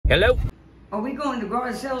Hello? Are we going to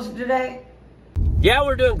garage sales today? Yeah,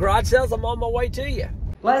 we're doing garage sales. I'm on my way to you.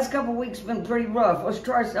 Last couple weeks been pretty rough. Let's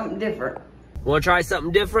try something different. Want to try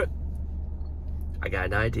something different? I got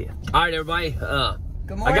an idea. All right, everybody.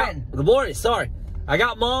 Good morning. Good morning. Sorry. I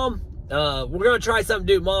got Mom. We're going to try something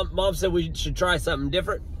new. Mom said we should try something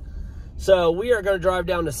different. So we are going to drive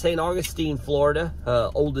down to St. Augustine, Florida,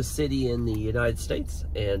 oldest city in the United States.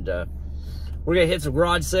 And we're going to hit some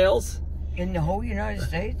garage sales. In the whole United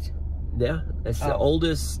States? Yeah. It's the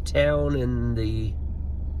oldest town in the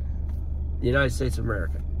United States of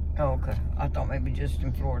America. Oh, okay. I thought maybe just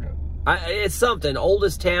in Florida. It's something.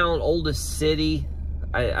 Oldest town, oldest city.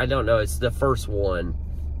 I don't know. It's the first one.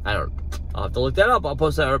 I'll have to look that up. I'll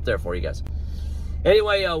post that up there for you guys.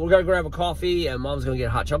 Anyway, we're going to grab a coffee, and Mom's going to get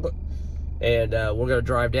a hot chocolate. And we're going to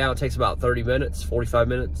drive down. It takes about 30 minutes, 45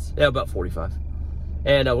 minutes. Yeah, about 45.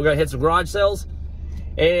 And we're going to hit some garage sales.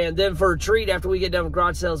 And then for a treat, after we get done with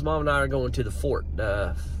garage sales, Mom and I are going to the fort.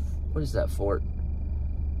 What is that fort?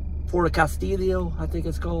 Fort Castillo, I think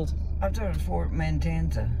it's called. I thought it was Fort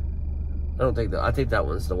Matanza. I don't think that. I think that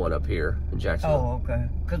one's the one up here in Jacksonville. Oh, okay.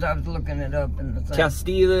 Because I was looking it up in the thing.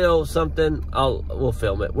 Castillo something. We'll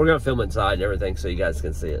film it. We're gonna film inside and everything so you guys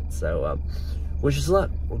can see it. So, wish us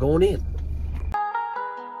luck. We're going in.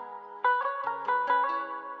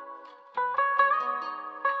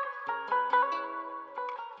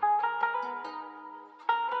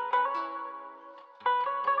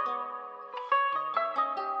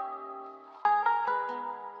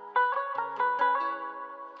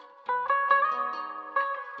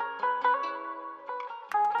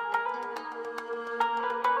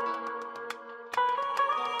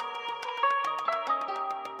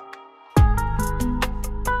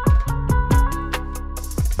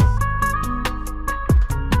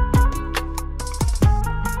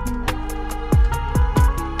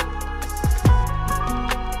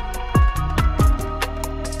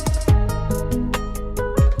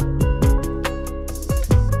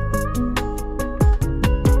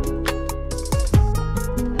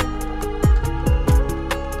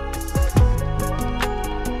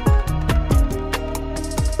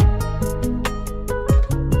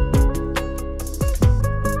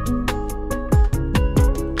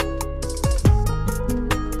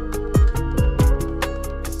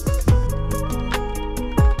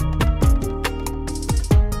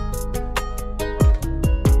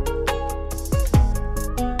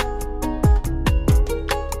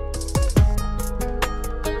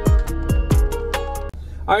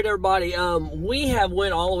 All right, everybody. We have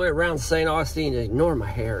went all the way around St. Augustine. Ignore my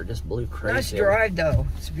hair; it just blew crazy. Nice drive, though.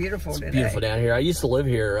 It's beautiful today. Beautiful down here. I used to live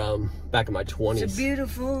here back in my 20s. It's a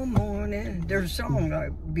beautiful morning. There's a song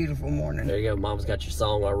like "Beautiful Morning." There you go. Mom's got your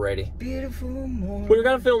song already. Beautiful morning. We were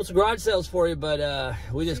gonna film some garage sales for you, but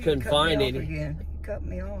we just couldn't find any. You cut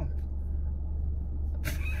me off.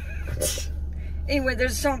 Anyway,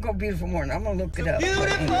 there's a song called "Beautiful Morning." I'm gonna look it up. Anyway,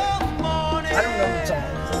 I don't know the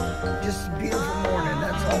song. Just a beautiful morning.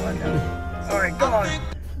 That's all I know. All right, go on.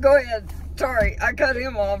 Go ahead. Sorry, I cut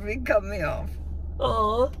him off. He cut me off.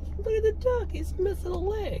 Aw, look at the duck. He's missing a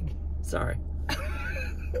leg. Sorry.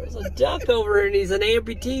 There's a duck over here, and he's an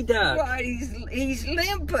amputee duck. Right, he's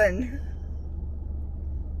limping.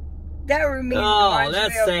 That reminds me. Oh,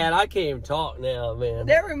 that's sad. I can't even talk now, man.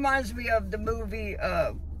 That reminds me of the movie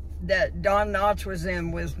that Don Knotts was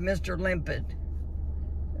in with Mr. Limpet.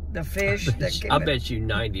 The fish. I bet you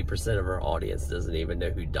 90% of our audience doesn't even know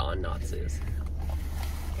who Don Knotts is.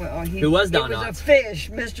 Well, who was Don Knotts? He was a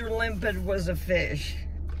fish. Mr. Limpet was a fish.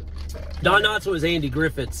 Don Knotts was Andy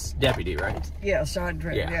Griffith's deputy, right? Yeah,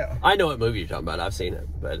 yeah. I know what movie you're talking about. I've seen it,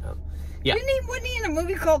 but yeah. Wasn't he in a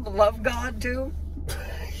movie called The Love God too?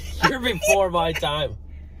 You're before my time.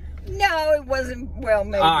 No, it wasn't. Well,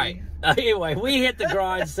 maybe. All right. Anyway, we hit the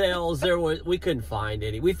garage sales. We couldn't find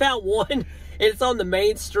any. We found one. It's on the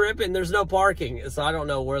main strip, and there's no parking. So I don't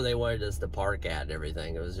know where they wanted us to park at and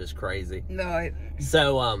everything. It was just crazy. No.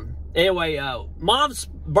 So, anyway, Mom's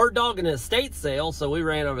bird dog and estate sale, so we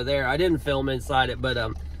ran over there. I didn't film inside it, but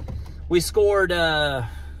we scored, I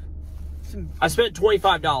spent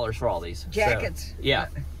 $25 for all these. Jackets. So, yeah.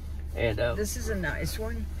 And this is a nice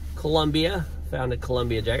one. Columbia. Found a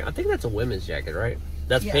Columbia jacket. I think that's a women's jacket, right?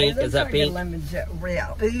 That's pink. Is that pink? Is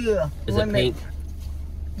it pink?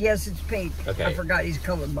 Yes, it's pink. Okay. I forgot he's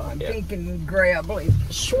colorblind. Yeah. Pink and gray, I believe.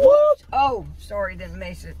 Swoop! Oh, sorry, didn't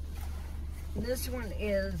make it. This one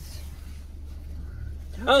is...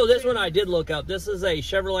 Oh, this one I did look up. This is a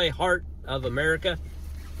Chevrolet Heart of America.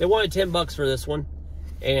 They wanted $10 for this one.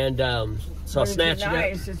 And so I snatched it up.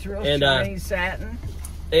 Nice. It's real shiny satin.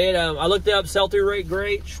 And I looked it up. Sell-through rate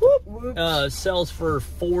great. Swoop! Sells for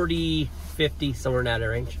 $40, $450, somewhere in that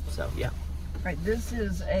range. So yeah. Right, this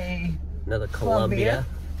is another Columbia.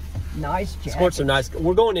 Nice jacket. Sports are nice.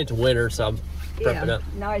 We're going into winter, so I'm prepping up.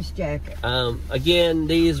 Nice jacket. Again,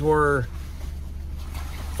 these were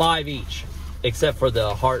 $5 each, except for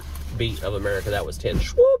the Heartbeat of America. That was 10.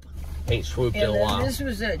 Swoop. Ain't swooped in a while. This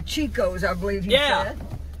was Chico's, I believe you said.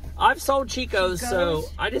 I've sold Chico's, so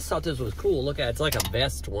I just thought this was cool. Look at it. It's like a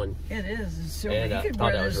vest one. It is. It's so And, you could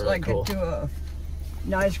thought wear that was this really like cool. to a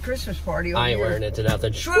nice Christmas party. I ain't wearing it to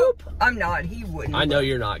nothing. Swoop! I'm not. He wouldn't. I know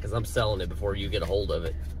you're not, because I'm selling it before you get a hold of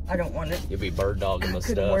it. I don't want it. You'll be bird dogging my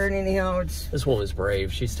Couldn't stuff. wear it anyhow. This woman's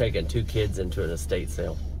brave. She's taking 2 kids into an estate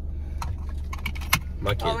sale.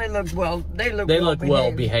 My kids. Oh, they look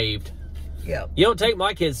well behaved. Yeah. You don't take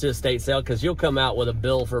my kids to a estate sale because you'll come out with a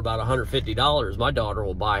bill for about $150. My daughter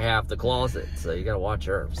will buy half the closet, so you got to watch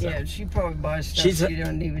her. So. Yeah, she probably buys stuff she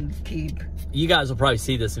don't even keep. You guys will probably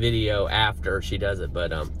see this video after she does it,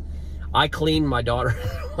 but I cleaned my daughter,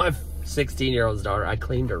 my 16-year-old's daughter. I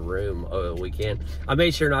cleaned her room over the weekend. I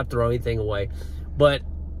made sure not to throw anything away, but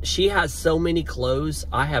she has so many clothes.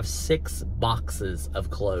 I have 6 boxes of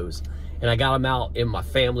clothes, and I got them out in my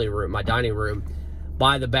family room, my dining room,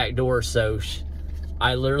 by the back door. So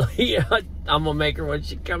I literally, I'm gonna make her, when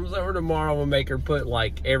she comes over tomorrow, I'm gonna make her put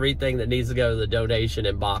like everything that needs to go to the donation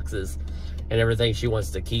in boxes, and everything she wants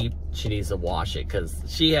to keep, she needs to wash it, because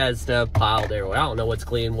she has stuff piled everywhere. I don't know what's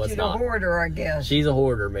clean, what's not. She's a hoarder, I guess. She's a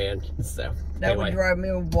hoarder, man. So that anyway. would drive me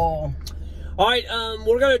a wall. All right,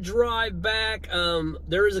 we're gonna drive back.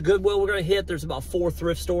 There is a Goodwill we're gonna hit. There's about 4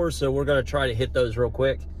 thrift stores, so we're gonna try to hit those real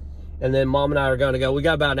quick. And then Mom and I are gonna go. We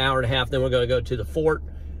got about an hour and a half. Then we're gonna go to the fort,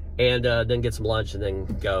 and then get some lunch, and then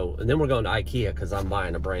go. And then we're going to IKEA because I'm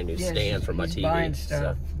buying a brand new stand for my TV. Buying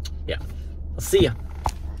stuff. So, yeah, I'll see ya.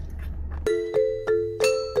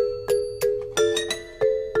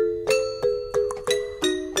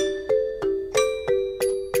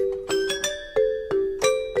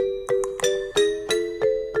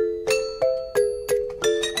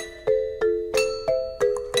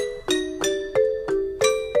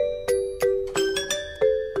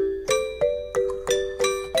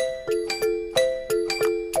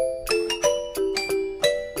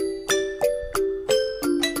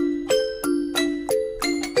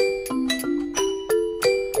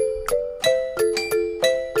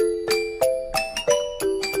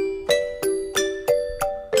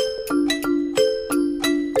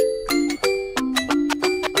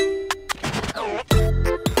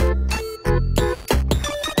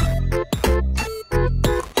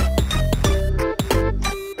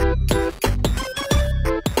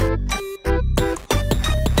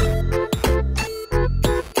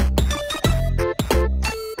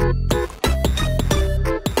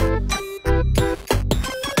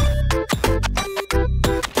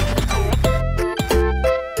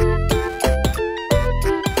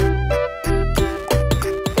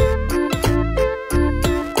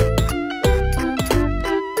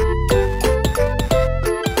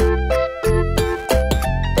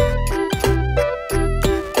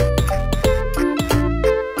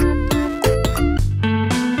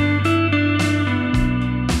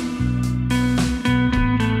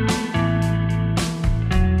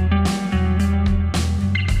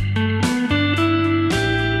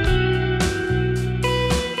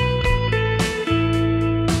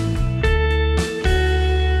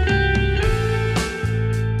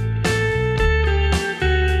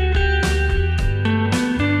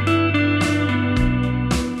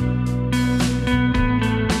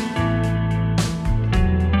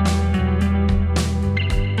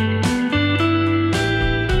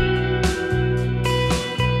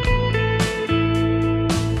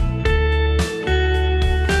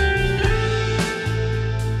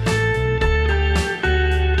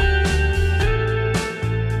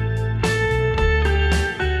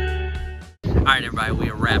 Alright everybody, we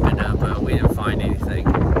are wrapping up. We didn't find anything,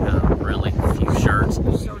 really. A few shirts.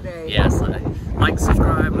 So yes, like,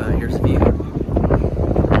 subscribe, here's a view.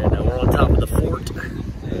 And we're on top of the fort.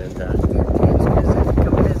 And,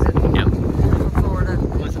 come visit. Yep. Florida.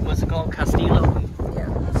 What's it called? Castillo?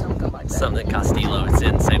 Yeah, something like that. Something Castillo. It's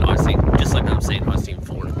in St. Augustine, just like I'm St. Augustine,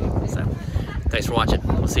 Florida. So, thanks for watching.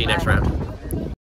 We'll see you next round.